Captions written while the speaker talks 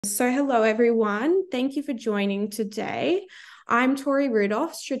So, hello everyone. Thank you for joining today. I'm Tori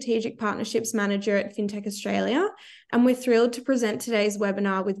Rudolph, Strategic Partnerships Manager at FinTech Australia, and we're thrilled to present today's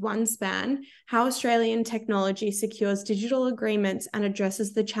webinar with OneSpan, how Australian technology secures digital agreements and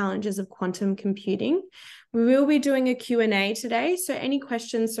addresses the challenges of quantum computing. We will be doing a Q&A today, so any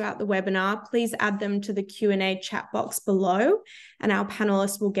questions throughout the webinar, please add them to the Q&A chat box below, and our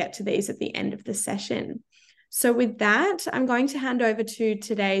panelists will get to these at the end of the session. So with that, I'm going to hand over to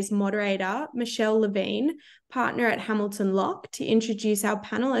today's moderator, Michele Levine, partner at Hamilton Locke, to introduce our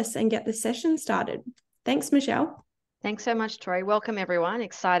panelists and get the session started. Thanks, Michele. Thanks so much, Tori. Welcome, everyone.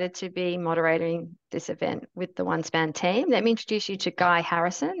 Excited to be moderating this event with the OneSpan team. Let me introduce you to Guy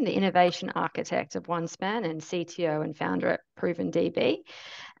Harrison, the innovation architect of OneSpan and CTO and founder at ProvenDB,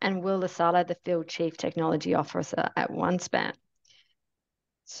 and Will LaSala, the field chief technology officer at OneSpan.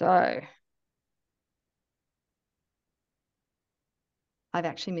 So I'm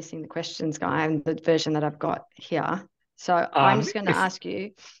actually missing the questions, Guy, and the version that I've got here. So I'm just going to ask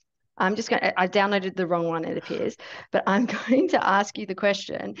you, I downloaded the wrong one, it appears, but I'm going to ask you the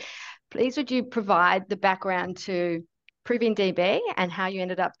question. Please, would you provide the background to ProvenDB and how you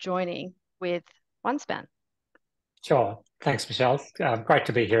ended up joining with OneSpan? Sure. Thanks, Michele. Great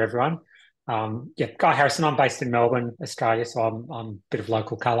to be here, everyone. Guy Harrison. I'm based in Melbourne, Australia, so I'm a bit of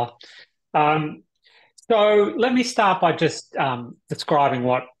local colour. So let me start by just describing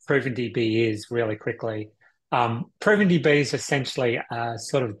what ProvenDB is really quickly. ProvenDB is essentially a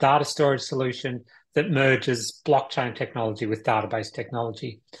sort of data storage solution that merges blockchain technology with database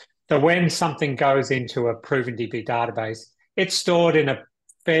technology. So when something goes into a ProvenDB database, it's stored in a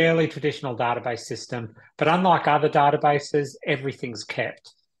fairly traditional database system, but unlike other databases, everything's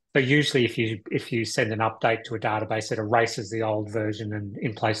kept. So usually if you send an update to a database, it erases the old version and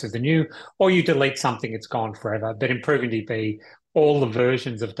in place of the new, or you delete something, it's gone forever. But in ProvenDB, all the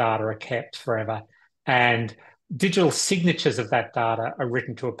versions of data are kept forever. And digital signatures of that data are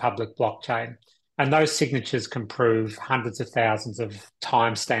written to a public blockchain. And those signatures can prove hundreds of thousands of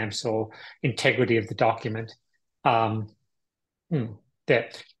timestamps or integrity of the document.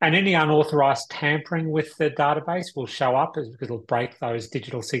 And any unauthorized tampering with the database will show up as it'll break those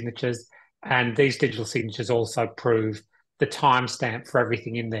digital signatures. And these digital signatures also prove the timestamp for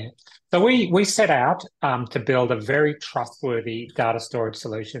everything in there. So we set out to build a very trustworthy data storage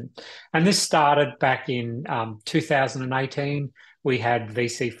solution. And this started back in 2018. We had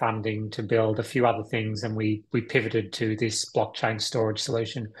VC funding to build a few other things, and we pivoted to this blockchain storage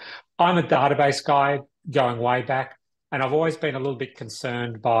solution. I'm a database guy going way back. And I've always been a little bit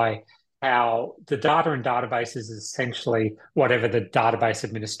concerned by how the data in databases is essentially whatever the database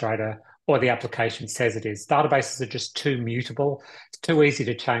administrator or the application says it is. Databases are just too mutable. It's too easy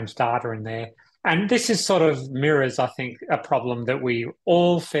to change data in there. And this is sort of mirrors, I think, a problem that we're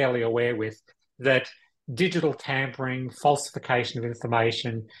all fairly aware with, that digital tampering, falsification of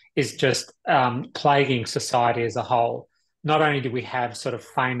information is just plaguing society as a whole. Not only do we have sort of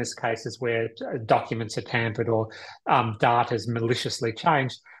famous cases where documents are tampered or data is maliciously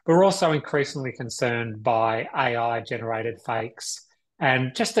changed, but we're also increasingly concerned by AI-generated fakes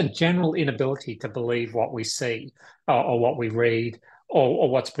and just a general inability to believe what we see or what we read or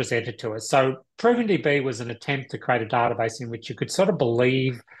what's presented to us. So ProvenDB was an attempt to create a database in which you could sort of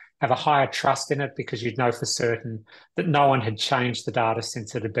believe, have a higher trust in it because you'd know for certain that no one had changed the data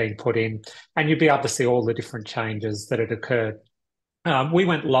since it had been put in, and you'd be able to see all the different changes that had occurred. We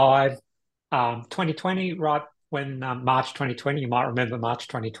went live 2020, right when March 2020, you might remember March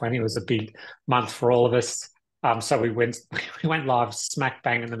 2020 was a big month for all of us. So we went live smack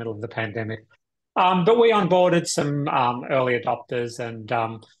bang in the middle of the pandemic. But we onboarded some early adopters, and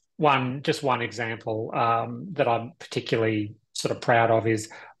one example that I'm particularly sort of proud of is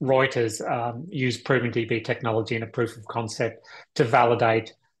Reuters used ProvenDB technology in a proof of concept to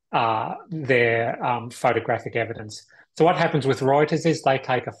validate their photographic evidence. So what happens with Reuters is they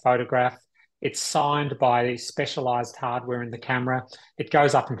take a photograph, it's signed by specialized hardware in the camera, it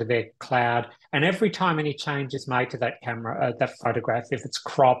goes up into their cloud, and every time any change is made to that camera, that photograph, if it's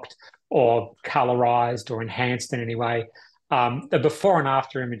cropped or colorized or enhanced in any way, the before and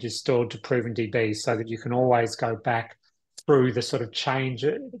after image is stored to ProvenDB so that you can always go back through the sort of chain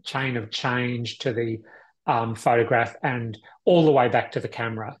of change to the photograph and all the way back to the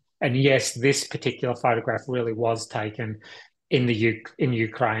camera. And yes, this particular photograph really was taken in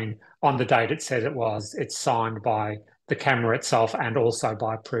Ukraine on the date it says it was. It's signed by the camera itself and also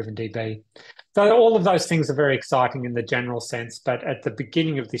by ProvenDB. So all of those things are very exciting in the general sense, but at the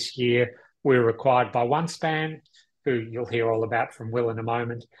beginning of this year, we were required by OneSpan, who you'll hear all about from Will in a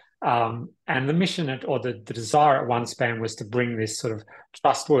moment, And the mission or the desire at OneSpan was to bring this sort of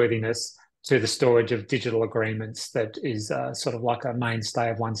trustworthiness to the storage of digital agreements that is sort of like a mainstay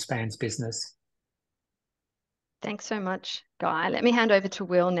of OneSpan's business. Thanks so much, Guy. Let me hand over to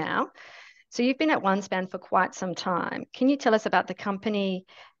Will now. So you've been at OneSpan for quite some time. Can you tell us about the company,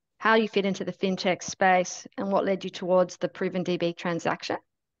 how you fit into the fintech space, and what led you towards the ProvenDB transaction?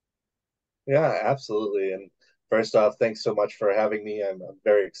 Yeah, absolutely. And first off, thanks so much for having me. I'm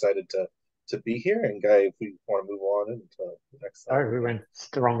very excited to be here. And Guy, if we want to move on into the next slide. Oh, we went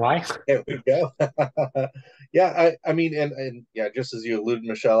the wrong way. There we go. Yeah, I mean, and yeah, just as you alluded,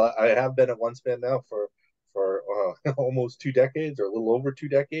 Michelle, I have been at OneSpan now for almost 2 decades, or a little over 2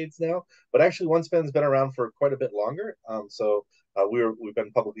 decades now. But actually, OneSpan's been around for quite a bit longer. We've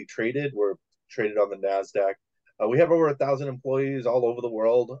been publicly traded. We're traded on the Nasdaq. We have over 1,000 employees all over the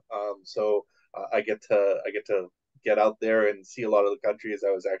world. I get to get out there and see a lot of the countries.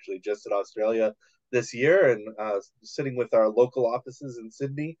 I was actually just in Australia this year, and sitting with our local offices in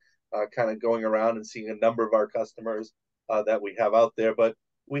Sydney, kind of going around and seeing a number of our customers that we have out there. But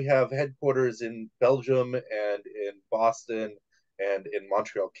we have headquarters in Belgium and in Boston and in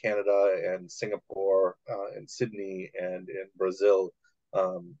Montreal, Canada, and Singapore, and Sydney, and in Brazil.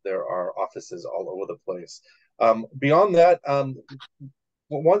 There are offices all over the place. Beyond that,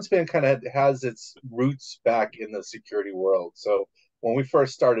 OneSpan kind of has its roots back in the security world. So when we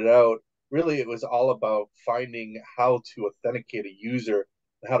first started out, really it was all about finding how to authenticate a user,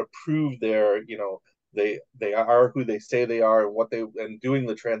 how to prove they are who they say they are, and doing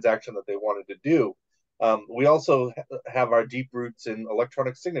the transaction that they wanted to do. We also have our deep roots in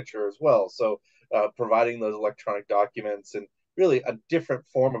electronic signature as well. So providing those electronic documents, and really a different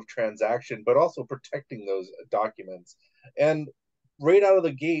form of transaction, but also protecting those documents. And right out of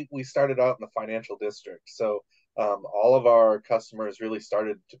the gate, we started out in the financial district. So all of our customers really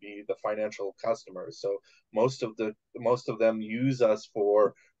started to be the financial customers. So most of them use us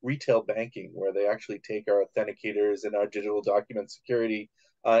for retail banking, where they actually take our authenticators and our digital document security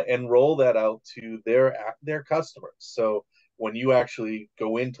and roll that out to their customers. So when you actually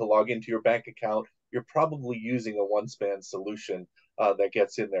go in to log into your bank account, you're probably using a OneSpan solution that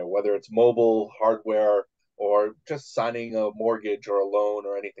gets in there, whether it's mobile, hardware, or just signing a mortgage or a loan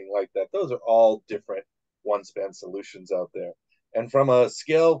or anything like that. Those are all different OneSpan solutions out there. And from a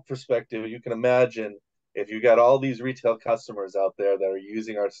scale perspective, you can imagine if you got all these retail customers out there that are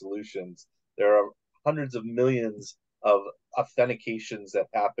using our solutions, there are hundreds of millions of authentications that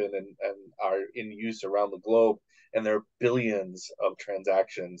happen and are in use around the globe. And there are billions of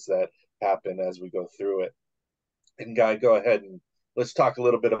transactions that happen as we go through it. And Guy, go ahead and let's talk a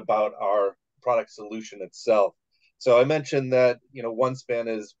little bit about our product solution itself. So I mentioned that OneSpan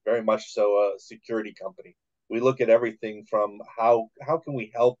is very much so a security company. We look at everything from how can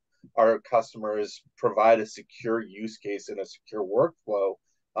we help our customers provide a secure use case and a secure workflow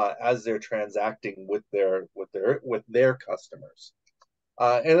as they're transacting with their customers.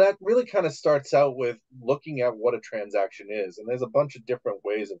 And that really kind of starts out with looking at what a transaction is. And there's a bunch of different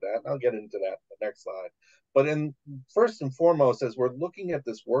ways of that. And I'll get into that in the next slide. But first and foremost, as we're looking at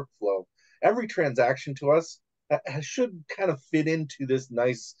this workflow, every transaction to us should kind of fit into this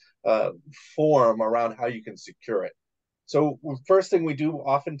nice form around how you can secure it. So first thing we do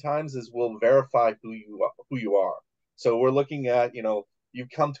oftentimes is we'll verify who you are. So we're looking at, you've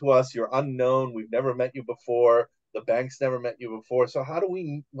come to us, you're unknown, we've never met you before, the bank's never met you before. So how do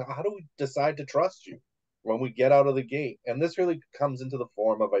we decide to trust you when we get out of the gate? And this really comes into the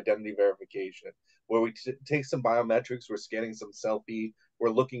form of identity verification, where we take some biometrics, we're scanning some selfie, we're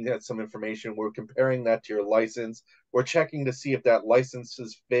looking at some information, we're comparing that to your license, we're checking to see if that license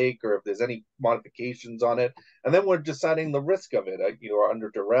is fake or if there's any modifications on it, and then we're deciding the risk of it. Are under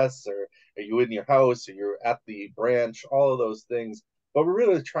duress, or are you in your house, or you're at the branch, all of those things. But we're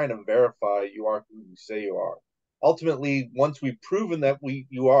really trying to verify you are who you say you are. Ultimately, once we've proven that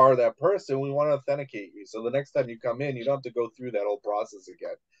you are that person, we want to authenticate you. So the next time you come in, you don't have to go through that whole process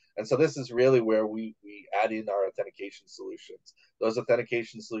again. And so this is really where we add in our authentication solutions. Those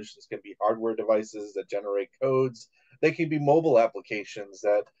authentication solutions can be hardware devices that generate codes. They can be mobile applications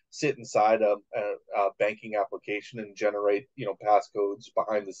that sit inside a banking application and generate, passcodes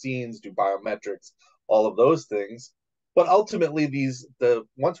behind the scenes, do biometrics, all of those things. But ultimately,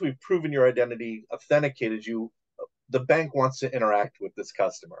 once we've proven your identity, authenticated you, the bank wants to interact with this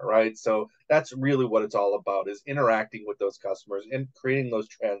customer, right? So that's really what it's all about, is interacting with those customers and creating those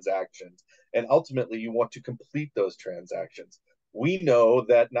transactions. And ultimately, you want to complete those transactions. We know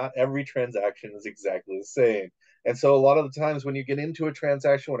that not every transaction is exactly the same. And so a lot of the times when you get into a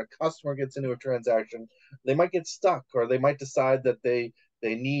transaction, when a customer gets into a transaction, they might get stuck, or they might decide that they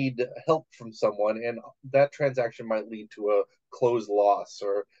they need help from someone, and that transaction might lead to a closed loss,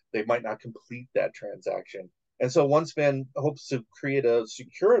 or they might not complete that transaction. And so OneSpan hopes to create a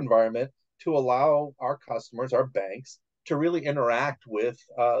secure environment to allow our customers, our banks, to really interact with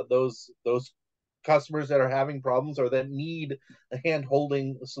those customers that are having problems or that need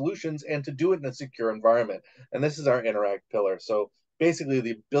hand-holding solutions, and to do it in a secure environment. And this is our interact pillar. So basically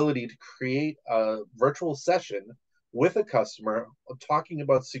the ability to create a virtual session with a customer talking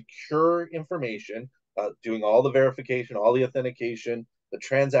about secure information, doing all the verification, all the authentication, the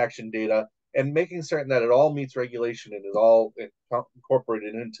transaction data, and making certain that it all meets regulation and is all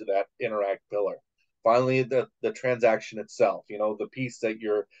incorporated into that interact pillar. Finally, the transaction itself, the piece that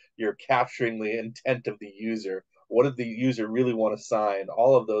you're capturing the intent of the user. What did the user really want to sign?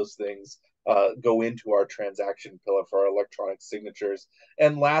 All of those things go into our transaction pillar for our electronic signatures.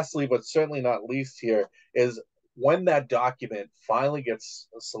 And lastly, but certainly not least here, is when that document finally gets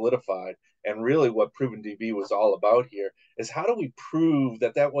solidified, and really what ProvenDB was all about here, is how do we prove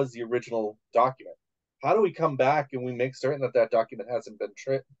that that was the original document? How do we come back and we make certain that that document hasn't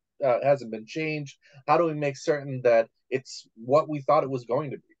been changed? How do we make certain that it's what we thought it was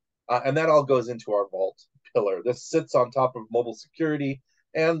going to be? And that all goes into our Vault pillar. This sits on top of mobile security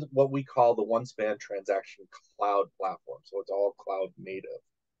and what we call the OneSpan transaction cloud platform. So it's all cloud native.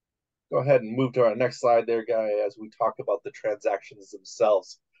 Go ahead and move to our next slide there, Guy, as we talk about the transactions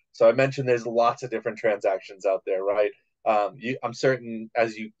themselves. So I mentioned there's lots of different transactions out there, right? I'm certain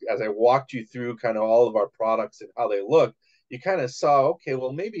as I walked you through kind of all of our products and how they look, you kind of saw, okay,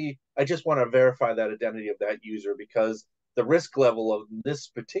 well, maybe I just want to verify that identity of that user because the risk level of this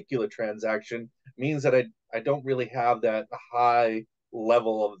particular transaction means that I don't really have that high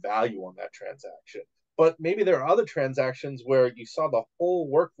level of value on that transaction. But maybe there are other transactions where you saw the whole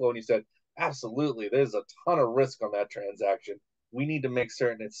workflow and you said, absolutely, there's a ton of risk on that transaction. We need to make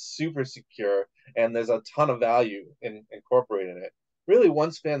certain it's super secure and there's a ton of value incorporated in it. Really,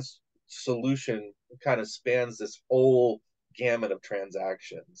 OneSpan's solution kind of spans this whole gamut of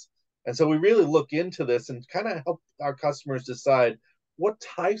transactions. And so we really look into this and kind of help our customers decide what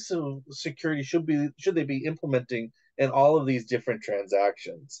types of security should they be implementing in all of these different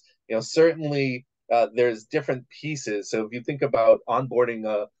transactions. Certainly there's different pieces. So if you think about onboarding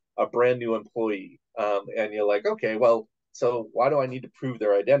a brand new employee, and you're like, okay, well, so why do I need to prove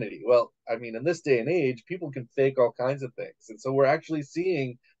their identity? Well, I mean, in this day and age, people can fake all kinds of things. And so we're actually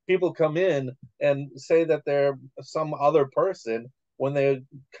seeing people come in and say that they're some other person when they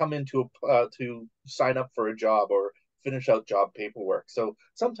come into to sign up for a job or finish out job paperwork. So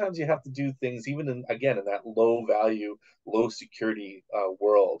sometimes you have to do things even in that low value, low security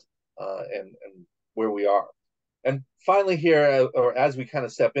world, and where we are. And finally here, or as we kind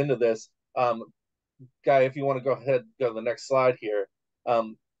of step into this, Guy, if you want to go ahead, go to the next slide here.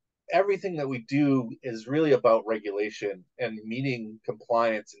 Everything that we do is really about regulation and meeting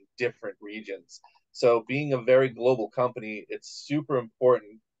compliance in different regions. So being a very global company, it's super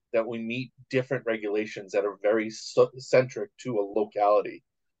important that we meet different regulations that are very centric to a locality.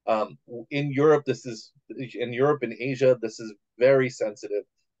 In Europe and Asia, this is very sensitive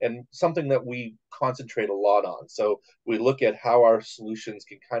and something that we concentrate a lot on. So we look at how our solutions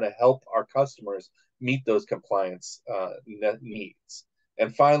can kind of help our customers meet those compliance needs.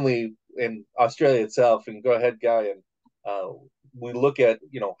 And finally, in Australia itself, and go ahead, Guy, and we look at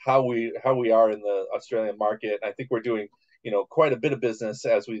how we are in the Australian market. I think we're doing quite a bit of business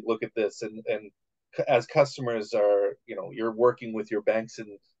as we look at this, and as customers are you're working with your banks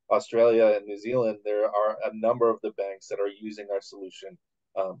in Australia and New Zealand. There are a number of the banks that are using our solution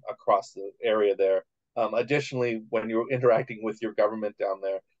across the area there. Additionally, when you're interacting with your government down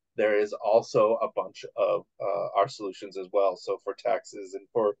there, there is also a bunch of our solutions as well. So for taxes and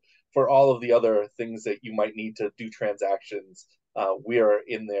for all of the other things that you might need to do transactions, we are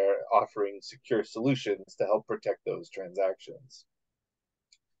in there offering secure solutions to help protect those transactions.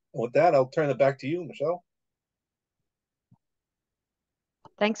 And with that, I'll turn it back to you, Michele.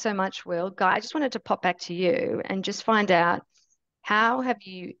 Thanks so much, Will. Guy, I just wanted to pop back to you and just find out, how have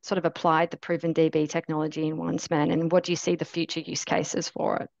you sort of applied the ProvenDB technology in OneSpan, and what do you see the future use cases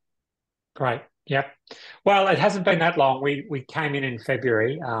for it? Great. Yep. Well, it hasn't been that long. We came in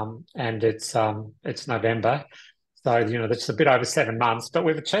February, and it's November, so that's a bit over 7 months. But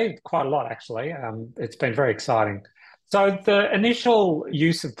we've achieved quite a lot actually. It's been very exciting. So the initial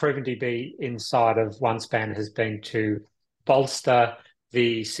use of ProvenDB inside of OneSpan has been to bolster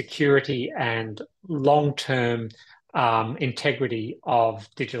the security and long-term integrity of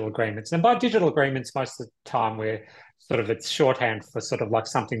digital agreements. And by digital agreements, most of the time it's shorthand for sort of like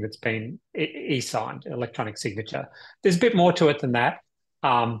something that's been e-signed, electronic signature. There's a bit more to it than that.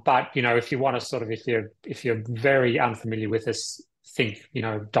 But if you want to sort of, if you're very unfamiliar with this, think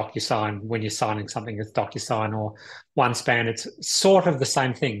DocuSign when you're signing something with DocuSign or OneSpan. It's sort of the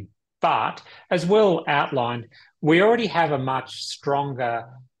same thing. But as Will outlined, we already have a much stronger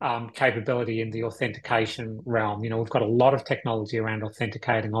capability in the authentication realm. We've got a lot of technology around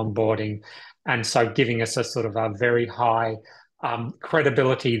authenticating, onboarding, and so giving us a sort of a very high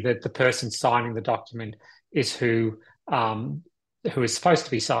credibility that the person signing the document is who is supposed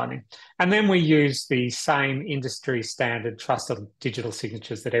to be signing. And then we use the same industry standard trusted digital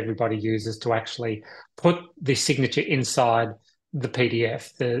signatures that everybody uses to actually put the signature inside the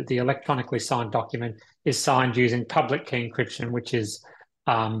PDF. The electronically signed document is signed using public key encryption, which is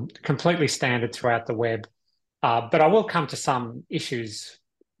completely standard throughout the web. But I will come to some issues,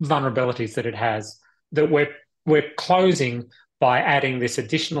 vulnerabilities that it has, that we're closing by adding this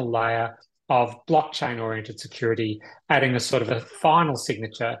additional layer of blockchain-oriented security, adding a sort of a final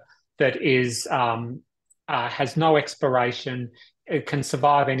signature that is has no expiration. It can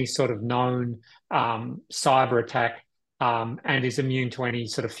survive any sort of known cyber attack, and is immune to any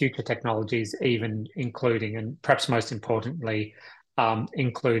sort of future technologies, even including, and perhaps most importantly,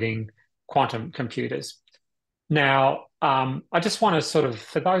 including quantum computers. Now, I just want to sort of,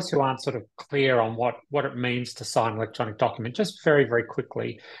 for those who aren't sort of clear on what it means to sign an electronic document, just very, very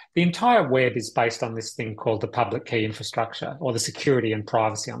quickly, the entire web is based on this thing called the public key infrastructure, or the security and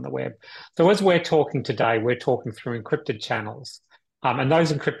privacy on the web. So as we're talking today, we're talking through encrypted channels, and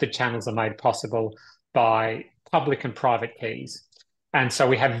those encrypted channels are made possible by public and private keys. And so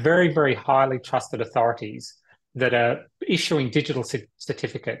we have very, very highly trusted authorities that are issuing digital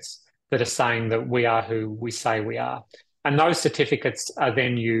certificates that are saying that we are who we say we are. And those certificates are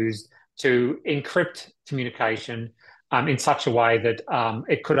then used to encrypt communication in such a way that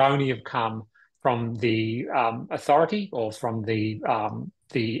it could only have come from the authority or from the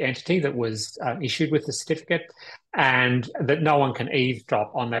entity that was issued with the certificate, and that no one can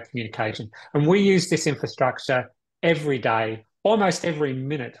eavesdrop on that communication. And we use this infrastructure every day. Almost every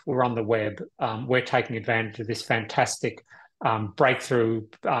minute we're on the web, we're taking advantage of this fantastic breakthrough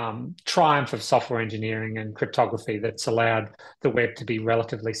triumph of software engineering and cryptography that's allowed the web to be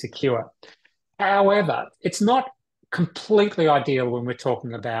relatively secure. However, it's not completely ideal when we're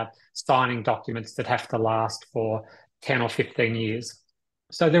talking about signing documents that have to last for 10 or 15 years.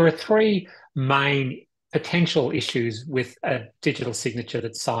 So there are three main potential issues with a digital signature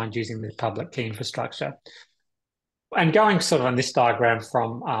that's signed using the public key infrastructure. And going sort of on this diagram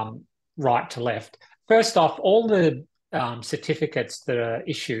from right to left, first off, all the certificates that are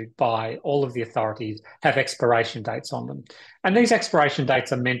issued by all of the authorities have expiration dates on them. And these expiration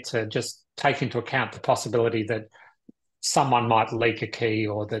dates are meant to just take into account the possibility that someone might leak a key,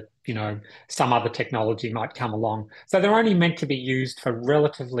 or that, some other technology might come along. So they're only meant to be used for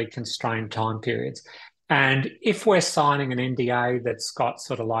relatively constrained time periods. And if we're signing an NDA that's got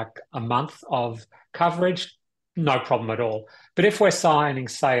sort of like a month of coverage, no problem at all. But if we're signing,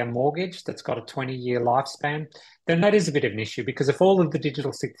 say, a mortgage that's got a 20-year lifespan, then that is a bit of an issue, because if all of the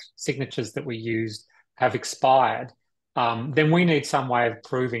digital signatures that we used have expired, then we need some way of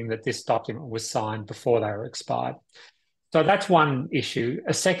proving that this document was signed before they were expired. So that's one issue.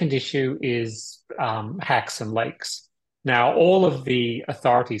 A second issue is hacks and leaks. Now, all of the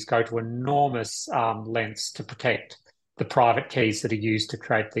authorities go to enormous lengths to protect the private keys that are used to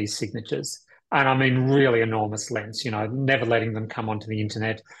create these signatures. And I mean really enormous lengths, never letting them come onto the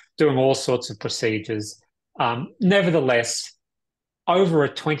internet, doing all sorts of procedures. Nevertheless, over a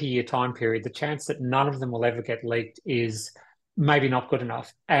 20-year time period, the chance that none of them will ever get leaked is maybe not good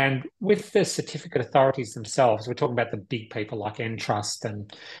enough. And with the certificate authorities themselves, we're talking about the big people like Entrust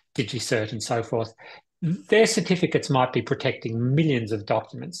and DigiCert and so forth, their certificates might be protecting millions of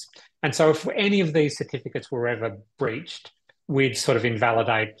documents. And so if any of these certificates were ever breached, we'd sort of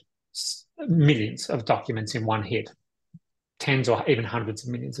invalidate millions of documents in one hit, tens or even hundreds of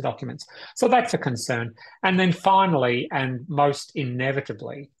millions of documents. So that's a concern. And then finally, and most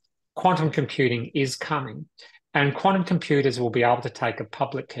inevitably, quantum computing is coming. And quantum computers will be able to take a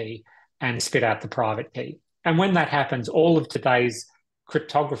public key and spit out the private key. And when that happens, all of today's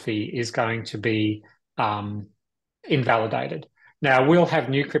cryptography is going to be invalidated. Now, we'll have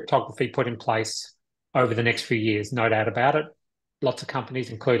new cryptography put in place over the next few years, no doubt about it. Lots of companies,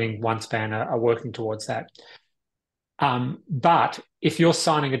 including OneSpan, are working towards that. But if you're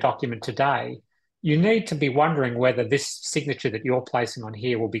signing a document today, you need to be wondering whether this signature that you're placing on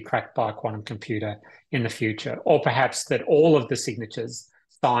here will be cracked by a quantum computer in the future, or perhaps that all of the signatures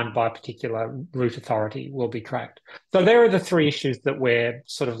signed by a particular root authority will be cracked. So there are the three issues that we're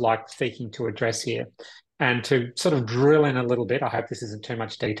sort of like seeking to address here. And to sort of drill in a little bit, I hope this isn't too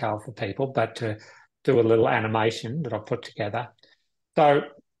much detail for people, but to do a little animation that I've put together. So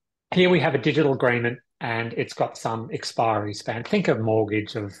here we have a digital agreement and it's got some expiry span. Think of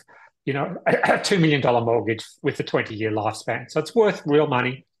mortgage of, a $2 million mortgage with a 20-year lifespan. So it's worth real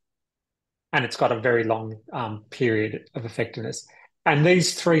money and it's got a very long period of effectiveness. And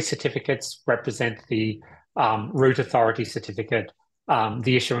these three certificates represent the root authority certificate,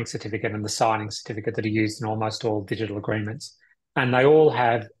 the issuing certificate, and the signing certificate that are used in almost all digital agreements. And they all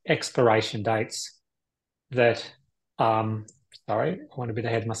have expiration dates that, sorry, I went a bit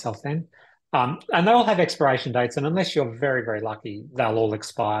ahead of myself then. And they all have expiration dates, and unless you're very, very lucky, they'll all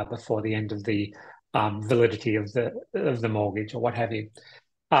expire before the end of the validity of the mortgage or what have you.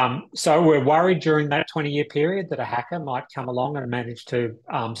 So we're worried during that 20-year period that a hacker might come along and manage to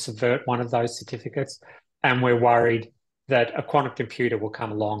subvert one of those certificates. And we're worried that a quantum computer will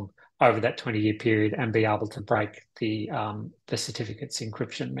come along over that 20-year period and be able to break the certificate's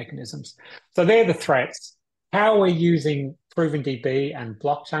encryption mechanisms. So they're the threats. How we're using ProvenDB and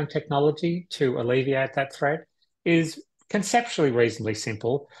blockchain technology to alleviate that threat is conceptually reasonably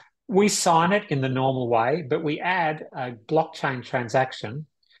simple. We sign it in the normal way, but we add a blockchain transaction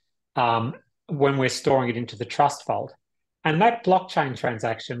when we're storing it into the trust vault. And that blockchain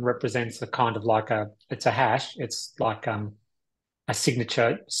transaction represents a kind of like it's a hash. It's like a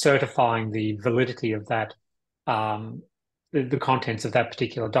signature certifying the validity of that, the contents of that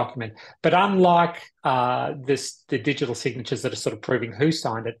particular document. But unlike the digital signatures that are sort of proving who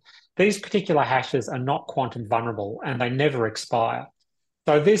signed it, these particular hashes are not quantum vulnerable and they never expire.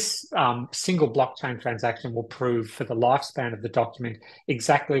 So this single blockchain transaction will prove for the lifespan of the document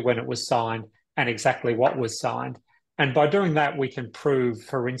exactly when it was signed and exactly what was signed. And by doing that, we can prove,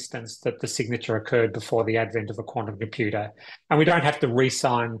 for instance, that the signature occurred before the advent of a quantum computer. And we don't have to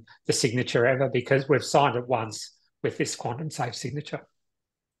re-sign the signature ever because we've signed it once with this quantum safe signature.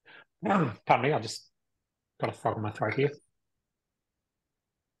 Pardon me, I just got a frog in my throat here.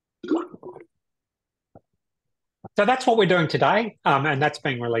 So that's what we're doing today, and that's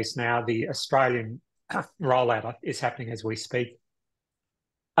being released now. The Australian rollout is happening as we speak.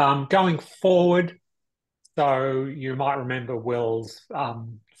 Going forward, so you might remember Will's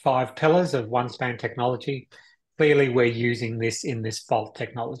 5 pillars of OneSpan technology. Clearly, we're using this in this vault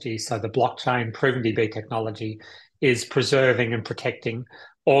technology. So the blockchain ProvenDB technology is preserving and protecting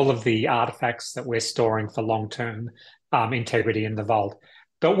all of the artifacts that we're storing for long-term integrity in the vault.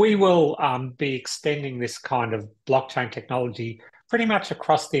 But we will be extending this kind of blockchain technology pretty much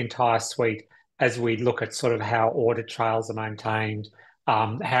across the entire suite as we look at sort of how audit trails are maintained,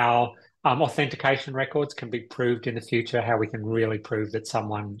 how authentication records can be proved in the future, how we can really prove that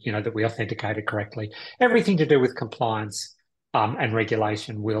someone, that we authenticated correctly. Everything to do with compliance and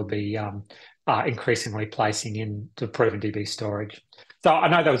regulation will be increasingly placing into ProvenDB storage. So I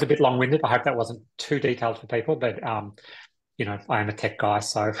know that was a bit long-winded. I hope that wasn't too detailed for people, but I am a tech guy,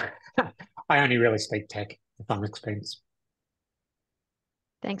 so I only really speak tech from some experience.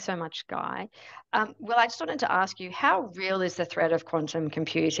 Thanks so much, Guy. Well, I just wanted to ask you, how real is the threat of quantum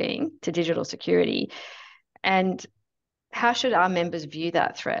computing to digital security? And how should our members view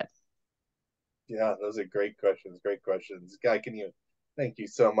that threat? Yeah, those are great questions. Great questions. Guy, thank you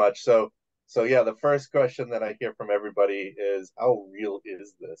so much. So yeah, the first question that I hear from everybody is, how real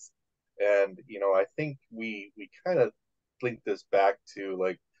is this? And, I think we kind of link this back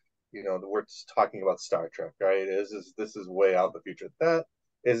to we're just talking about Star Trek, right? This is way out in the future. That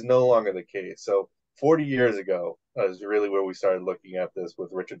is no longer the case. So 40 years ago is really where we started looking at this with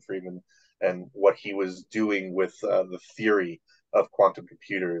Richard Friedman and what he was doing with the theory of quantum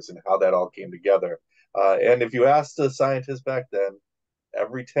computers and how that all came together. And if you asked the scientists back then,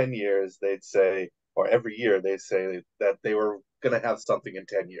 every 10 years they'd say, or every year they'd say that they were going to have something in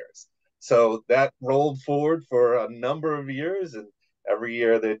 10 years. So that rolled forward for a number of years, and every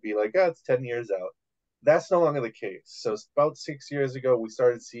year they'd be like, it's 10 years out. That's no longer the case. So about 6 years ago, we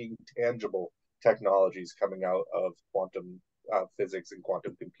started seeing tangible technologies coming out of quantum physics and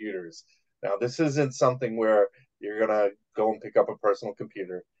quantum computers. Now, this isn't something where you're going to go and pick up a personal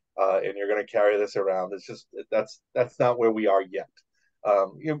computer and you're going to carry this around. It's just, that's not where we are yet.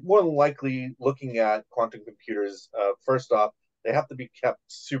 You're more than likely looking at quantum computers. First off, they have to be kept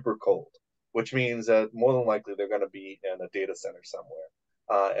super cold, which means that more than likely they're going to be in a data center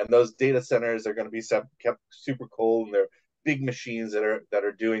somewhere. And those data centers are going to be kept super cold, and they're big machines that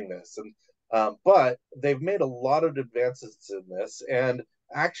are doing this. And but they've made a lot of advances in this, and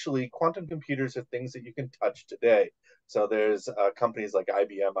actually, quantum computers are things that you can touch today. So there's companies like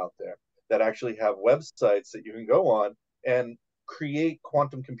IBM out there that actually have websites that you can go on and create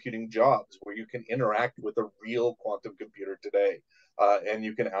quantum computing jobs where you can interact with a real quantum computer today, and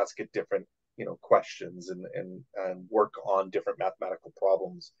you can ask it different, questions and work on different mathematical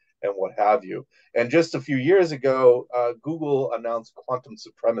problems and what have you. And just a few years ago, Google announced quantum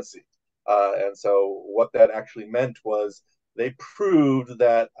supremacy. And so what that actually meant was they proved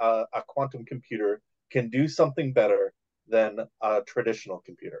that a quantum computer can do something better than a traditional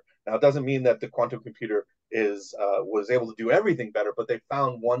computer. Now, it doesn't mean that the quantum computer was able to do everything better, but they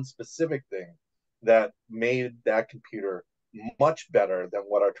found one specific thing that made that computer much better than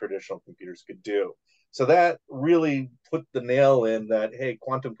what our traditional computers could do. So that really put the nail in that, hey,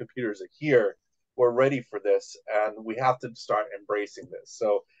 quantum computers are here. We're ready for this, and we have to start embracing this.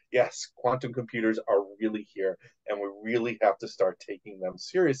 So yes, quantum computers are really here, and we really have to start taking them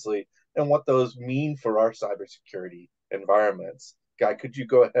seriously and what those mean for our cybersecurity environments. Guy, could you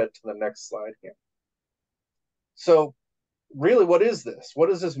go ahead to the next slide here? So really, what is this? What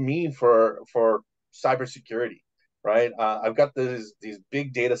does this mean for cybersecurity, right? I've got these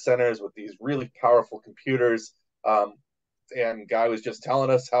big data centers with these really powerful computers. And Guy was just telling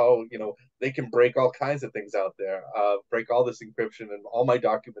us how, they can break all kinds of things out there, break all this encryption, and all my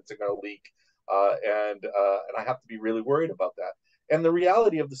documents are going to leak. And I have to be really worried about that. And the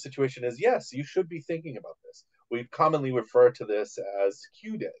reality of the situation is, yes, you should be thinking about this. We commonly refer to this as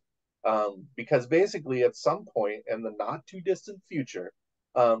Q-Day, because basically at some point in the not too distant future,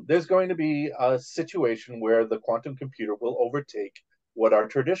 there's going to be a situation where the quantum computer will overtake what our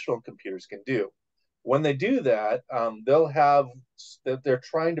traditional computers can do. When they do that, they're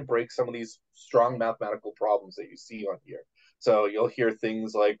trying to break some of these strong mathematical problems that you see on here. So you'll hear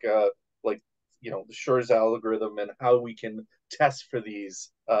things like the Schur's algorithm and how we can test for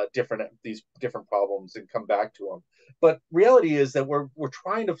these different problems and come back to them. But reality is that we're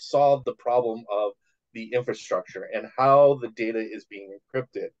trying to solve the problem of the infrastructure and how the data is being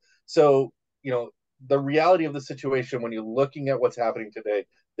encrypted. So the reality of the situation, when you're looking at what's happening today,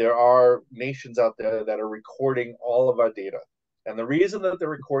 there are nations out there that are recording all of our data. And the reason that they're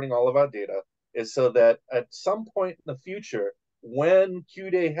recording all of our data is so that at some point in the future, when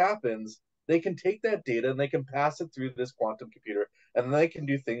Q-Day happens, they can take that data and they can pass it through this quantum computer, and they can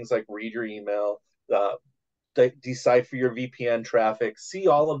do things like read your email, decipher your VPN traffic, see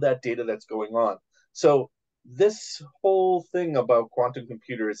all of that data that's going on. So this whole thing about quantum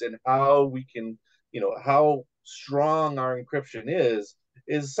computers and how we can, how strong our encryption is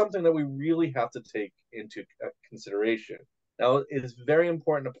something that we really have to take into consideration. Now, it is very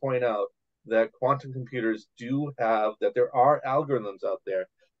important to point out that quantum computers that there are algorithms out there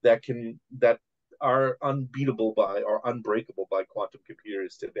that are unbeatable by or unbreakable by quantum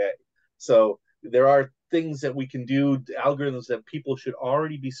computers today. So there are things that we can do, algorithms that people should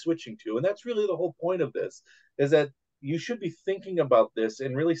already be switching to. And that's really the whole point of this, is that you should be thinking about this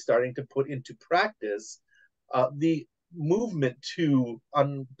and really starting to put into practice the movement to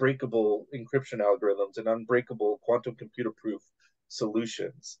unbreakable encryption algorithms and unbreakable quantum computer proof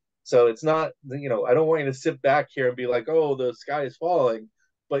solutions. So it's not, I don't want you to sit back here and be like, oh, the sky is falling,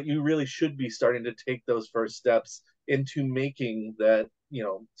 but you really should be starting to take those first steps into making that,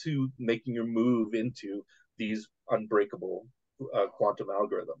 to making your move into these unbreakable quantum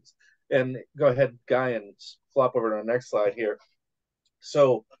algorithms. And go ahead, Guy, and flop over to the next slide here.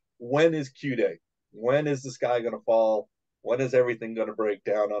 So when is Q-Day? When is the sky going to fall? When is everything going to break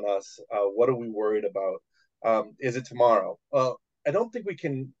down on us? What are we worried about? Is it tomorrow? I don't think we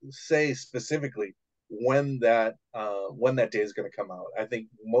can say specifically when that day is going to come out. I think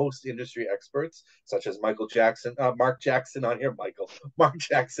most industry experts, such as Mark Jackson on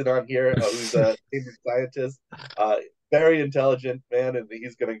here, who's a Cambridge scientist, very intelligent man, and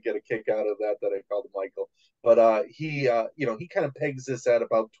he's going to get a kick out of that I called him Michael. But he kind of pegs this at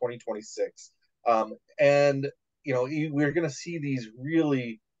about 2026. And we're going to see these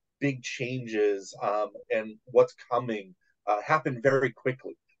really big changes and what's coming happen very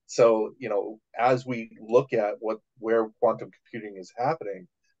quickly. So as we look at where quantum computing is happening,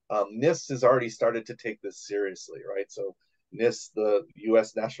 NIST has already started to take this seriously, right? So NIST, the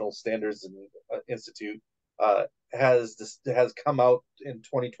U.S. National Standards Institute, has come out in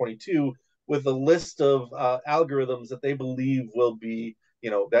 2022 with a list of algorithms that they believe will be,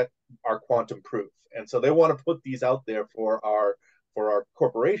 that are quantum proof. And so they want to put these out there for our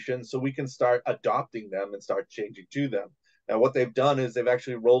corporations so we can start adopting them and start changing to them. Now, what they've done is they've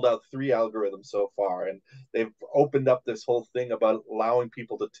actually rolled out 3 algorithms so far, and they've opened up this whole thing about allowing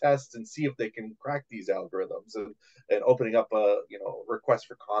people to test and see if they can crack these algorithms, and opening up a request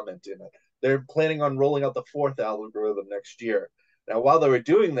for comment in it. They're planning on rolling out the 4th algorithm next year. Now, while they were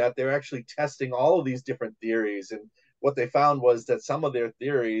doing that, they're actually testing all of these different theories and what they found was that some of their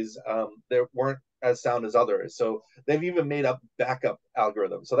theories they weren't as sound as others. So they've even made up backup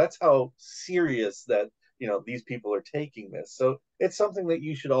algorithms. So that's how serious that these people are taking this. So it's something that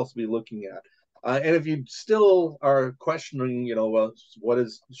you should also be looking at. And if you still are questioning, well,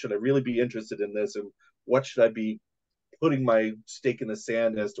 should I really be interested in this, and what should I be putting my stake in the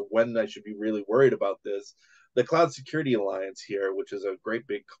sand as to when I should be really worried about this, the Cloud Security Alliance here, which is a great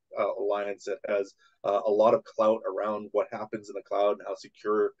big alliance that has a lot of clout around what happens in the cloud and how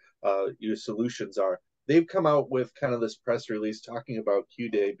secure your solutions are. They've come out with kind of this press release talking about Q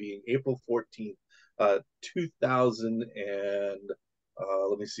Day being April 14th, 2000 and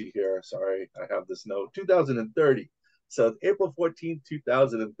let me see here. Sorry, I have this note. 2030. So April 14th,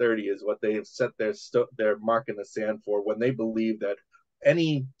 2030 is what they have set their mark in the sand for, when they believe that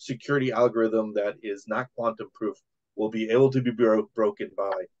any security algorithm that is not quantum proof will be able to be broken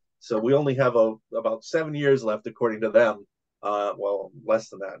by. So we only have about 7 years left, according to them. Well, less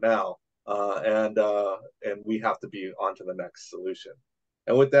than that now. And we have to be on to the next solution.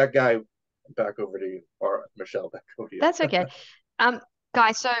 And with that, Guy, back over to you, or Michele, back over to you. That's okay.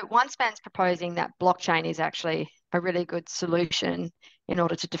 Guys, so OneSpan's proposing that blockchain is actually a really good solution in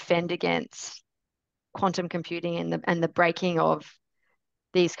order to defend against quantum computing and the breaking of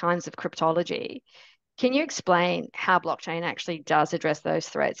these kinds of cryptology. Can you explain how blockchain actually does address those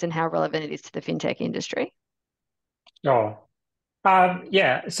threats and how relevant it is to the fintech industry? Sure.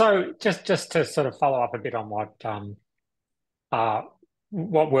 Yeah. So just to sort of follow up a bit on what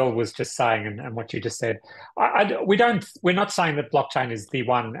Will was just saying and what you just said, we're not saying that blockchain is the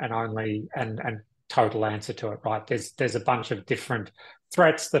one and only and total answer to it, right? There's a bunch of different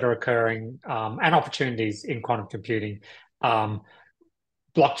threats that are occurring and opportunities in quantum computing.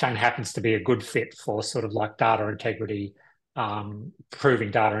 Blockchain happens to be a good fit for sort of like data integrity, proving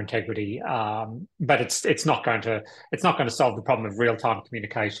data integrity, but it's not going to solve the problem of real-time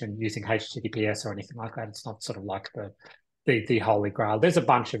communication using HTTPS or anything like that. It's not sort of like the holy grail. There's a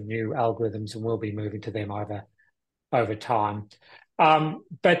bunch of new algorithms, and we'll be moving to them over time.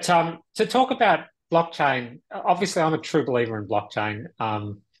 But to talk about blockchain, obviously I'm a true believer in blockchain.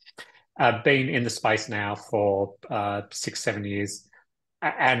 I've been in the space now for 6-7 years.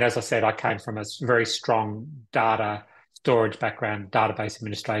 And as I said, I came from a very strong data storage background, database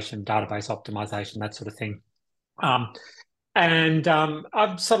administration, database optimization, that sort of thing. I'm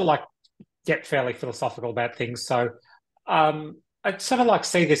sort of like get fairly philosophical about things. So I sort of like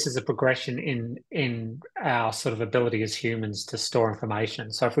see this as a progression in our sort of ability as humans to store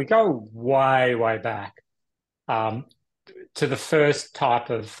information. So if we go way, way back to the first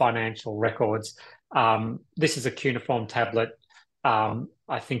type of financial records, this is a cuneiform tablet.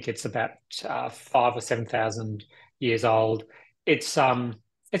 I think it's about 5,000 or 7,000 years old. It's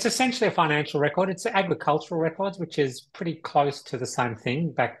essentially a financial record. It's agricultural records, which is pretty close to the same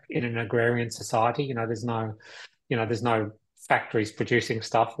thing back in an agrarian society. There's no factories producing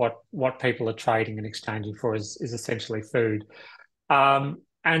stuff. What people are trading and exchanging for is essentially food.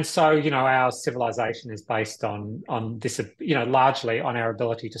 And so, our civilization is based on this, largely on our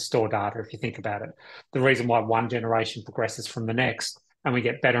ability to store data, if you think about it. The reason why one generation progresses from the next and we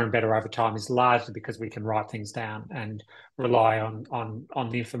get better and better over time is largely because we can write things down and rely on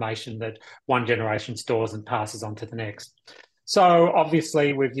the information that one generation stores and passes on to the next. So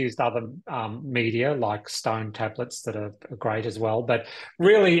obviously we've used other media like stone tablets that are great as well, but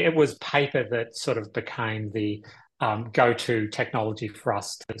really it was paper that sort of became the go-to technology for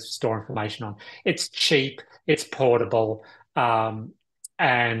us to store information on. It's cheap, it's portable, it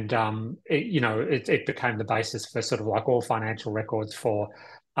became the basis for sort of like all financial records for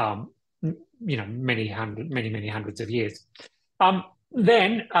many hundreds of years.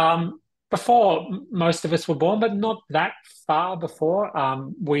 Then before most of us were born, but not that far before,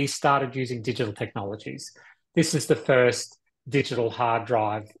 we started using digital technologies. This is the first digital hard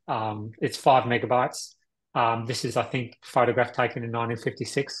drive. It's 5 megabytes. This is, I think, photograph taken in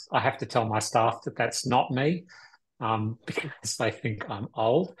 1956. I have to tell my staff that that's not me because they think I'm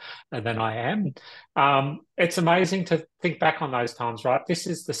old than I am. It's amazing to think back on those times, right? This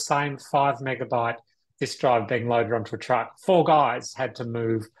is the same 5 megabyte disk drive being loaded onto a truck. 4 guys had to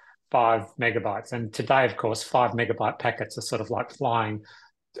move 5 megabytes. And today, of course, 5 megabyte packets are sort of like flying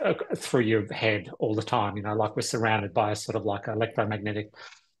through your head all the time, like we're surrounded by a sort of like electromagnetic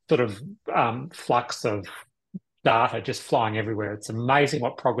sort of flux of data just flying everywhere. It's amazing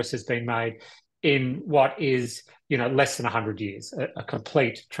what progress has been made in what is, less than 100 years, a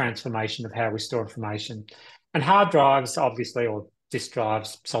complete transformation of how we store information. And hard drives, obviously, or disk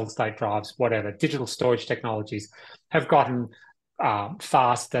drives, solid state drives, whatever, digital storage technologies have gotten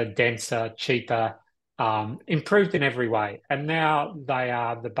faster, denser, cheaper, improved in every way. And now they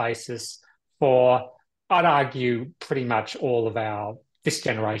are the basis for, I'd argue, pretty much all of this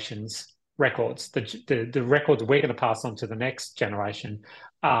generation's records. The records we're going to pass on to the next generation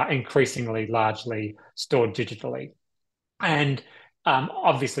are increasingly largely stored digitally. And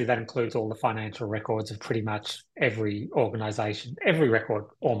obviously that includes all the financial records of pretty much every organisation, every record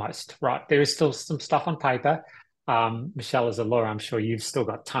almost, right? There is still some stuff on paper. Michele, as a lawyer, I'm sure you've still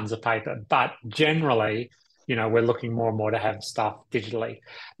got tons of paper, but generally, we're looking more and more to have stuff digitally.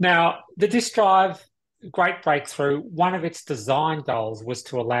 Now, the disk drive, great breakthrough. One of its design goals was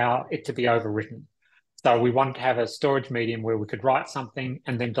to allow it to be overwritten. So we wanted to have a storage medium where we could write something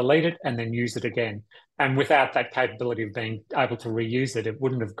and then delete it and then use it again. And without that capability of being able to reuse it, it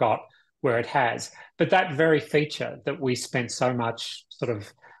wouldn't have got where it has. But that very feature that we spent so much sort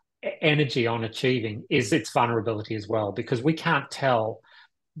of energy on achieving is its vulnerability as well, because we can't tell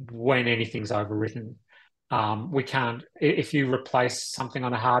when anything's overwritten. We can't, if you replace something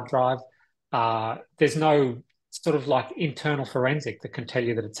on a hard drive, there's no sort of like internal forensic that can tell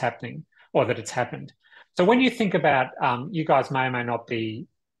you that it's happening or that it's happened. So when you think about, you guys may or may not be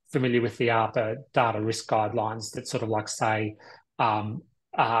familiar with the ARPA data risk guidelines that sort of like say how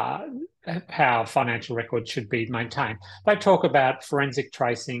financial records should be maintained. They talk about forensic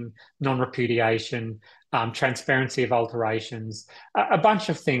tracing, non-repudiation, transparency of alterations, a bunch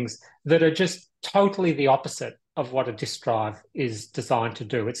of things that are just totally the opposite of what a disk drive is designed to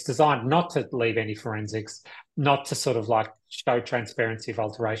do. It's designed not to leave any forensics, not to sort of like show transparency of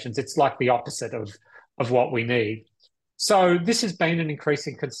alterations. It's like the opposite of what we need. So this has been an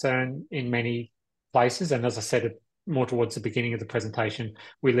increasing concern in many places. And as I said, more towards the beginning of the presentation,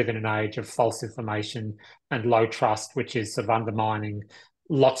 we live in an age of false information and low trust, which is sort of undermining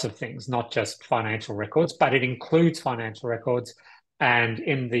lots of things, not just financial records, but it includes financial records. And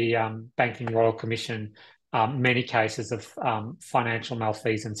in the Banking Royal Commission, many cases of financial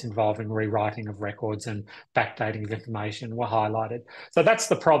malfeasance involving rewriting of records and backdating of information were highlighted. So that's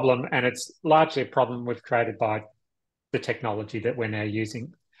the problem, and it's largely a problem we've created by the technology that we're now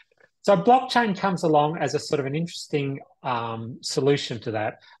using. So blockchain comes along as a sort of an interesting solution to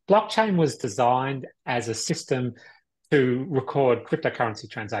that. Blockchain was designed as a system to record cryptocurrency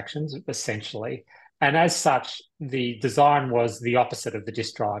transactions, essentially. And as such, the design was the opposite of the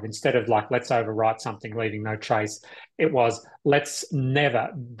disk drive. Instead of like, let's overwrite something, leaving no trace, it was, let's never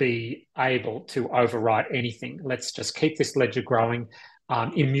be able to overwrite anything. Let's just keep this ledger growing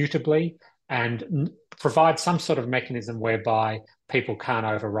immutably and provide some sort of mechanism whereby people can't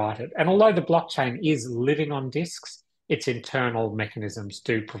overwrite it. And although the blockchain is living on disks, its internal mechanisms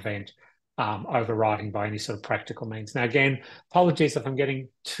do prevent overwriting by any sort of practical means. Now, again, apologies if I'm getting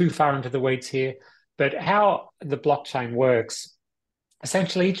too far into the weeds here, but how the blockchain works,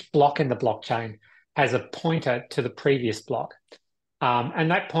 essentially each block in the blockchain has a pointer to the previous block.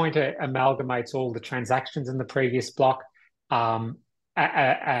 And that pointer amalgamates all the transactions in the previous block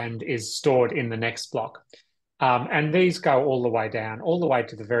and is stored in the next block. And these go all the way down, all the way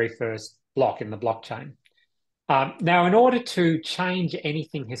to the very first block in the blockchain. Now, in order to change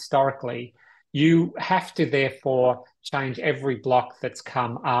anything historically, you have to therefore change every block that's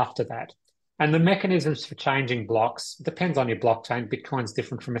come after that. And the mechanisms for changing blocks depends on your blockchain. Bitcoin's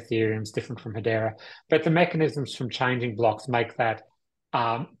different from Ethereum's different from Hedera, but the mechanisms from changing blocks make that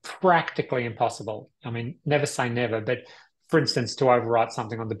practically impossible. I mean, never say never, but for instance, to overwrite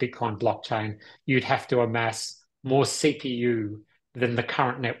something on the Bitcoin blockchain, you'd have to amass more CPU than the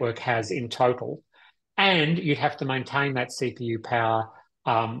current network has in total. And you'd have to maintain that CPU power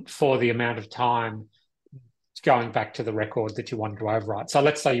for the amount of time going back to the record that you wanted to overwrite. So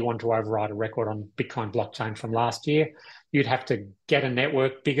let's say you want to overwrite a record on Bitcoin blockchain from last year. You'd have to get a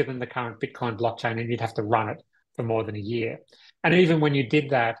network bigger than the current Bitcoin blockchain, and you'd have to run it for more than a year. And even when you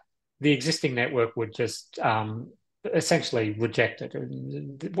did that, the existing network would just essentially reject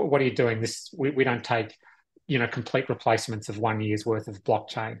it. What are you doing? We don't take complete replacements of 1 year's worth of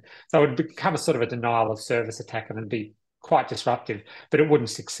blockchain. So it would become a sort of a denial of service attack and it'd be quite disruptive, but it wouldn't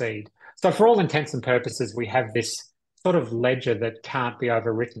succeed. So for all intents and purposes, we have this sort of ledger that can't be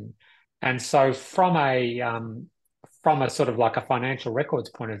overwritten. And so from a sort of like a financial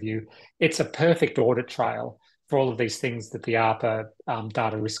records point of view, it's a perfect audit trail for all of these things that the ARPA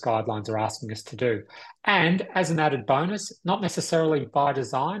data risk guidelines are asking us to do. And as an added bonus, not necessarily by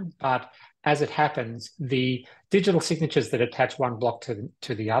design, but as it happens, the digital signatures that attach one block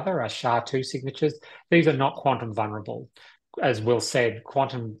to the other are SHA-2 signatures. These are not quantum vulnerable. As Will said,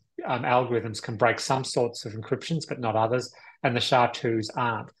 quantum algorithms can break some sorts of encryptions, but not others, and the SHA-2s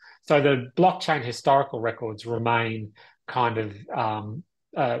aren't. So the blockchain historical records remain kind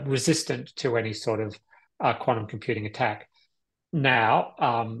of resistant to any sort of quantum computing attack.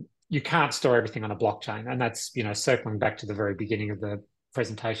 Now, you can't store everything on a blockchain, and that's, circling back to the very beginning of the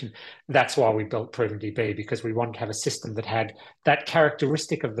presentation. That's why we built ProvenDB, because we wanted to have a system that had that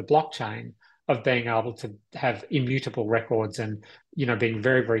characteristic of the blockchain of being able to have immutable records and, being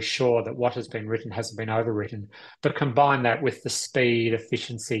very, very sure that what has been written hasn't been overwritten, but combine that with the speed,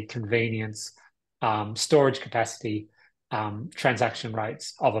 efficiency, convenience, storage capacity, transaction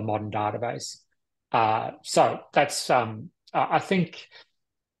rates of a modern database. So that's, I think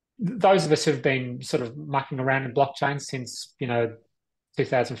those of us who've been sort of mucking around in blockchain since,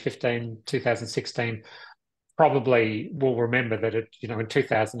 2015, 2016, probably will remember that in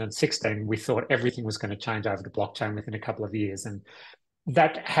 2016, we thought everything was going to change over to blockchain within a couple of years. And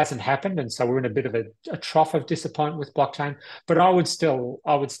that hasn't happened. And so we're in a bit of a trough of disappointment with blockchain. But I would still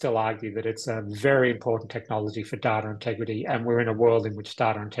argue that it's a very important technology for data integrity. And we're in a world in which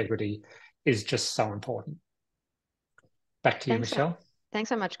data integrity is just so important. Back to you, Michele. Thanks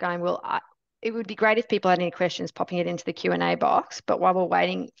so much, Guy. Well, it would be great if people had any questions, popping it into the Q&A box. But while we're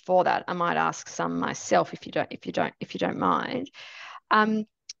waiting for that, I might ask some myself, if you don't mind.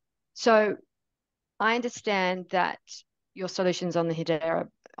 So I understand that your solution's on the Hedera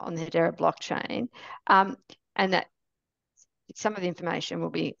blockchain, and that some of the information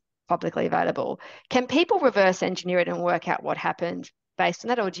will be publicly available. Can people reverse engineer it and work out what happened based on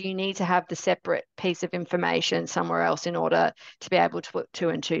that, or do you need to have the separate piece of information somewhere else in order to be able to put two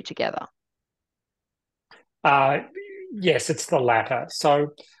and two together? Yes, it's the latter. So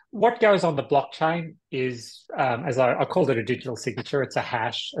what goes on the blockchain is, as I called it, a digital signature. It's a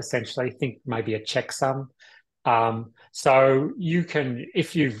hash, essentially. Think maybe a checksum. So you can,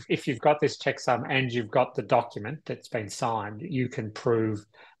 if you've got this checksum and you've got the document that's been signed, you can prove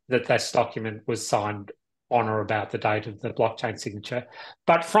that this document was signed on or about the date of the blockchain signature.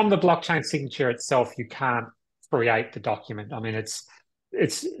 But from the blockchain signature itself, you can't create the document. I mean, it's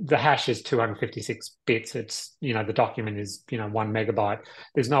the hash is 256 bits. It's, the document is, 1 megabyte.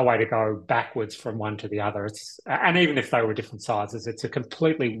 There's no way to go backwards from one to the other. And even if they were different sizes, it's a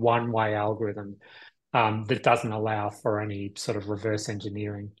completely one-way algorithm that doesn't allow for any sort of reverse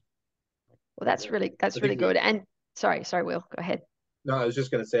engineering. Well, that's really good. And sorry, Will, go ahead. No, I was just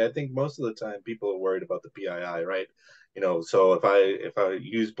going to say, I think most of the time people are worried about the PII, right? So if I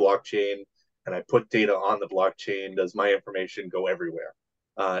use blockchain and I put data on the blockchain, does my information go everywhere?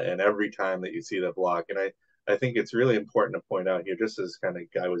 And every time that you see that block, and I think it's really important to point out here, just as kind of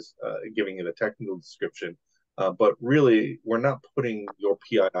Guy was giving it a technical description, but really we're not putting your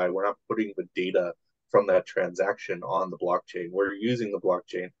PII, we're not putting the data from that transaction on the blockchain. We're using the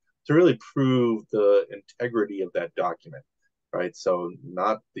blockchain to really prove the integrity of that document, right? So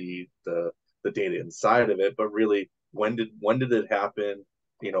not the data inside of it, but really when did it happen?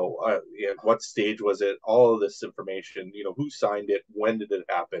 What stage was it? All of this information. Who signed it? When did it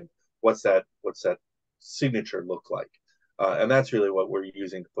happen? What's that signature look like? And that's really what we're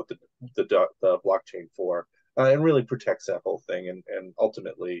using to put the blockchain for, and really protects that whole thing, and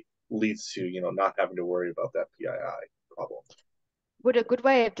ultimately leads to not having to worry about that PII problem. Would a good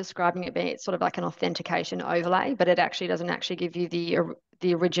way of describing it be it's sort of like an authentication overlay, but it actually doesn't actually give you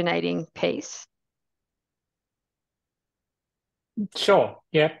the originating piece? Sure.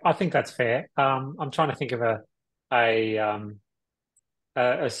 Yeah, I think that's fair. I'm trying to think of a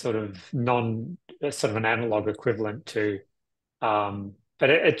sort of an analog equivalent to, but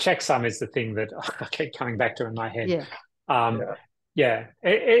a checksum is the thing that I keep coming back to in my head. Yeah.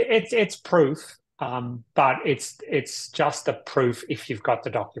 It's proof, but it's just a proof if you've got the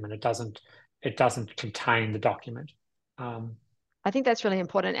document. It doesn't contain the document. I think that's really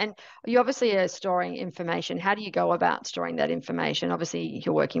important. And you obviously are storing information. How do you go about storing that information? Obviously,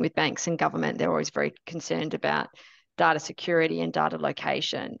 you're working with banks and government. They're always very concerned about data security and data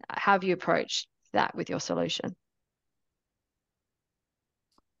location. How have you approached that with your solution?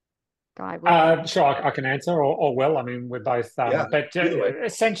 Guy, sure, I can answer, or Will. I mean, we're both. But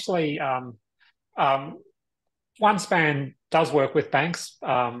essentially, OneSpan does work with banks.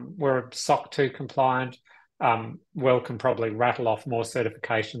 We're SOC 2 compliant. Will can probably rattle off more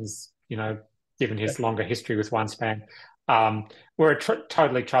certifications, given his longer history with OneSpan. We're a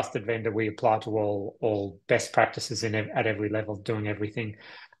totally trusted vendor. We apply to all best practices at every level, doing everything.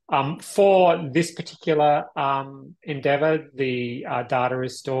 For this particular endeavor, the data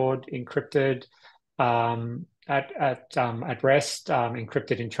is stored encrypted at rest,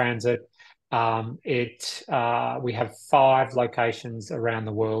 encrypted in transit. We have 5 locations around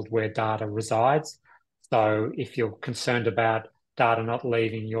the world where data resides. So if you're concerned about data not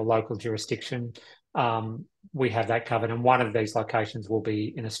leaving your local jurisdiction, we have that covered. And one of these locations will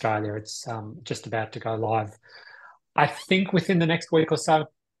be in Australia. It's just about to go live, I think, within the next week or so.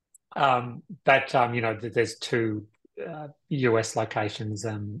 There's two US locations,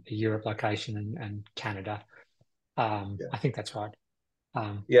 a Europe location, and Canada. I think that's right.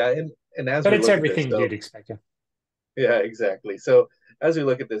 And as but we it's look everything at this, you'd expect. Yeah, exactly. So as we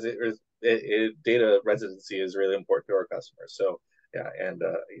look at this, data residency is really important to our customers. So yeah, and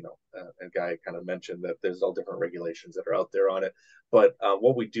and Guy kind of mentioned that there's all different regulations that are out there on it. But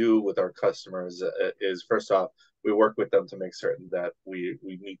what we do with our customers is, first off, we work with them to make certain that we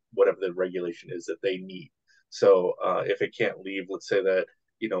meet whatever the regulation is that they need. So if it can't leave, let's say that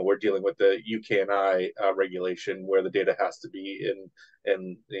we're dealing with the UK&I regulation where the data has to be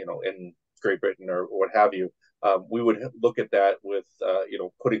in Great Britain or what have you. We would look at that with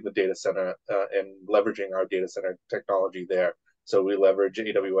putting the data center and leveraging our data center technology there. So we leverage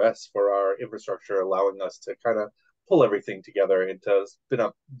AWS for our infrastructure, allowing us to kind of pull everything together and to spin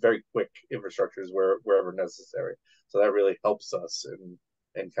up very quick infrastructures wherever necessary. So that really helps us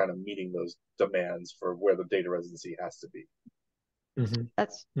in kind of meeting those demands for where the data residency has to be. Mm-hmm.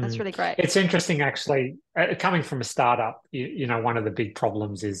 That's really great. It's interesting, actually, coming from a startup. One of the big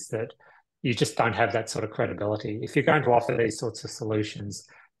problems is that you just don't have that sort of credibility. If you're going to offer these sorts of solutions,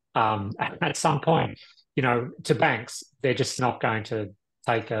 at some point, to banks, they're just not going to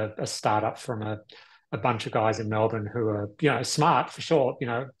take a startup from a bunch of guys in Melbourne who are, smart for sure,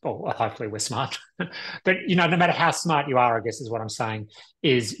 or hopefully we're smart. But, no matter how smart you are, I guess is what I'm saying,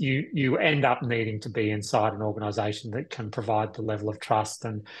 is you end up needing to be inside an organisation that can provide the level of trust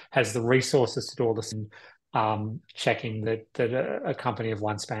and has the resources to do all this checking that a company of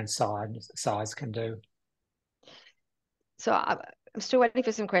OneSpan size can do. So I'm still waiting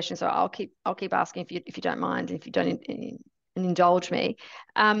for some questions. So I'll keep asking if you don't mind, if you don't indulge me.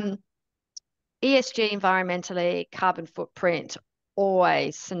 ESG, environmentally, carbon footprint,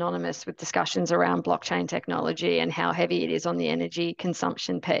 always synonymous with discussions around blockchain technology and how heavy it is on the energy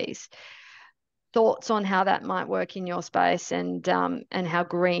consumption piece. Thoughts on how that might work in your space and how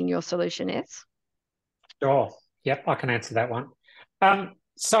green your solution is? Sure. Yep, I can answer that one.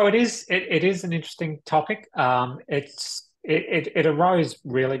 So it is an interesting topic. It arose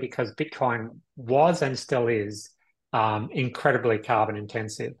really because Bitcoin was and still is incredibly carbon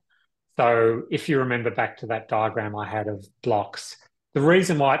intensive. So if you remember back to that diagram I had of blocks, the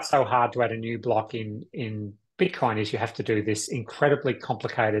reason why it's so hard to add a new block in Bitcoin is you have to do this incredibly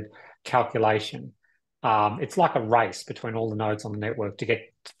complicated calculation. It's like a race between all the nodes on the network to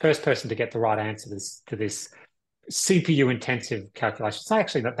get the first person to get the right answer to this CPU intensive calculation. It's not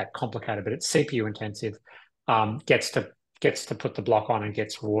actually not that complicated, but it's CPU intensive. Gets to put the block on and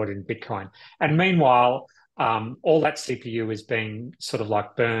gets rewarded in Bitcoin. And meanwhile, all that CPU is being sort of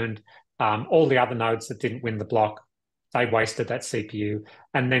like burned. All the other nodes that didn't win the block, they wasted that CPU.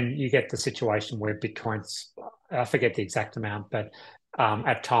 And then you get the situation where Bitcoin's, I forget the exact amount, but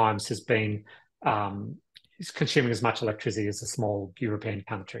at times has been is consuming as much electricity as a small European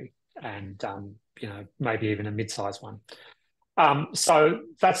country, and maybe even a mid-sized one. So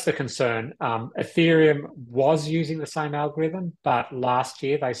that's the concern. Ethereum was using the same algorithm, but last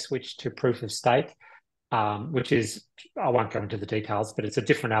year they switched to proof of stake, which is, I won't go into the details, but it's a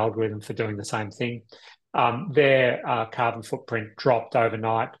different algorithm for doing the same thing. Their carbon footprint dropped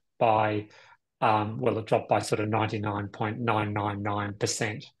overnight by, it dropped by sort of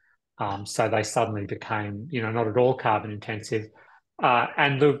 99.999%. So they suddenly became, not at all carbon intensive.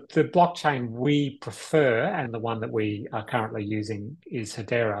 And the blockchain we prefer, and the one that we are currently using, is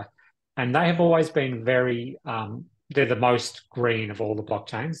Hedera. And they have always been very, they're the most green of all the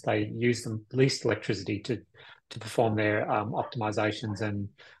blockchains. They use the least electricity to perform their optimizations and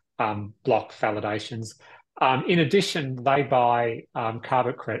block validations. In addition, they buy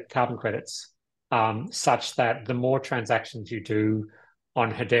carbon credits, such that the more transactions you do on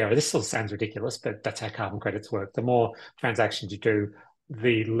Hedera, this still sounds ridiculous, but that's how carbon credits work. The more transactions you do,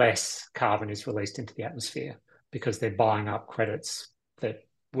 the less carbon is released into the atmosphere, because they're buying up credits that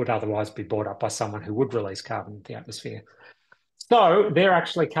would otherwise be bought up by someone who would release carbon into the atmosphere. So they're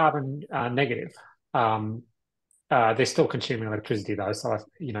actually carbon negative. They're still consuming electricity though. So,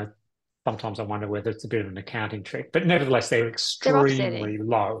 sometimes I wonder whether it's a bit of an accounting trick, but nevertheless, they're extremely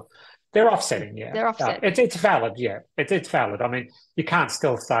low. They're offsetting, yeah. They're offsetting. It's valid, yeah. It's valid. I mean, you can't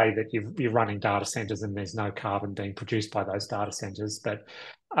still say that you're running data centers and there's no carbon being produced by those data centers. But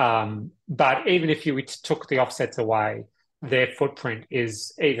even if you took the offsets away, their footprint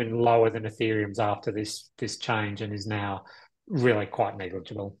is even lower than Ethereum's after this change, and is now really quite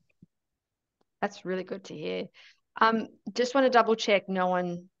negligible. That's really good to hear. Just want to double check no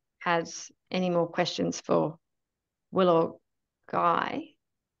one has any more questions for Will or Guy.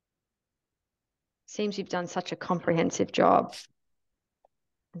 Seems you've done such a comprehensive job.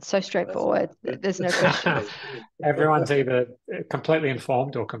 It's so straightforward. There's no question. Everyone's either completely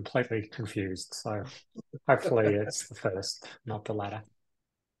informed or completely confused. So hopefully it's the first, not the latter.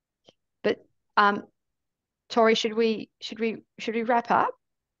 But Tori, should we wrap up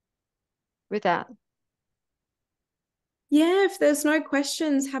with that? Yeah, if there's no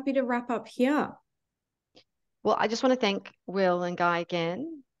questions, happy to wrap up here. Well, I just want to thank Will and Guy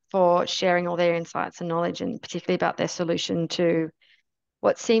again for sharing all their insights and knowledge, and particularly about their solution to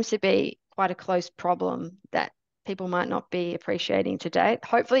what seems to be quite a close problem that people might not be appreciating to date.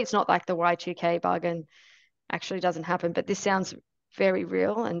 Hopefully it's not like the Y2K bug and actually doesn't happen, but this sounds very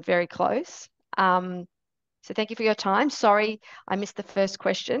real and very close. So thank you for your time. Sorry, I missed the first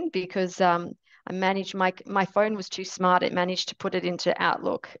question because I managed my phone was too smart. It managed to put it into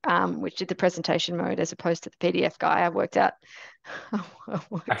Outlook, which did the presentation mode as opposed to the PDF guy. I worked out.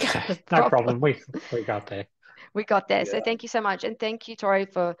 Okay, no problem. We got there. We got there. Yeah. So thank you so much. And thank you, Tori,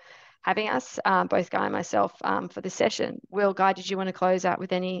 for having us, both Guy and myself, for the session. Will, Guy, did you want to close out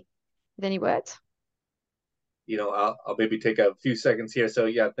with any words? I'll maybe take a few seconds here. So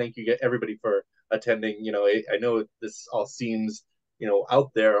yeah, thank you everybody for attending. I know this all seems, out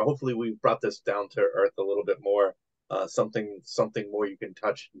there. Hopefully we brought this down to earth a little bit more, something more you can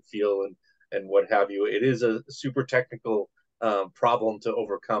touch and feel and what have you. It is a super technical problem to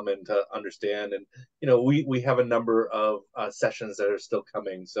overcome and to understand. And, we have a number of sessions that are still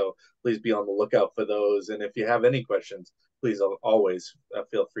coming. So please be on the lookout for those. And if you have any questions, please always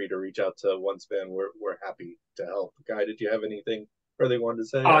feel free to reach out to OneSpan. We're happy to help. Guy, did you have anything further you wanted to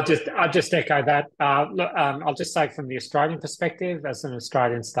say? I'll just echo that. Look, I'll just say from the Australian perspective, as an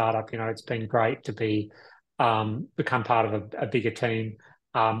Australian startup, it's been great to become part of a bigger team.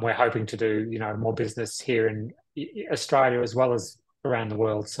 We're hoping to do, more business here in Australia as well as around the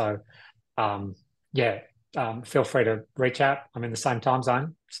world. So, feel free to reach out. I'm in the same time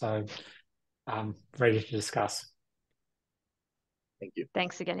zone, so ready to discuss. Thank you.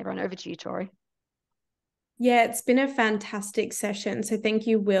 Thanks again, everyone. Over to you, Tori. Yeah, it's been a fantastic session. So thank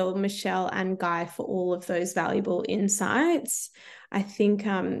you, Will, Michele, and Guy for all of those valuable insights. I think,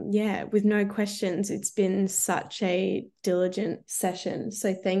 with no questions, it's been such a diligent session.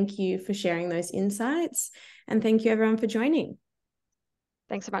 So thank you for sharing those insights. And thank you, everyone, for joining.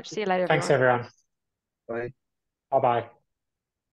 Thanks so much. See you later, Thanks, everyone. Bye. Bye-bye.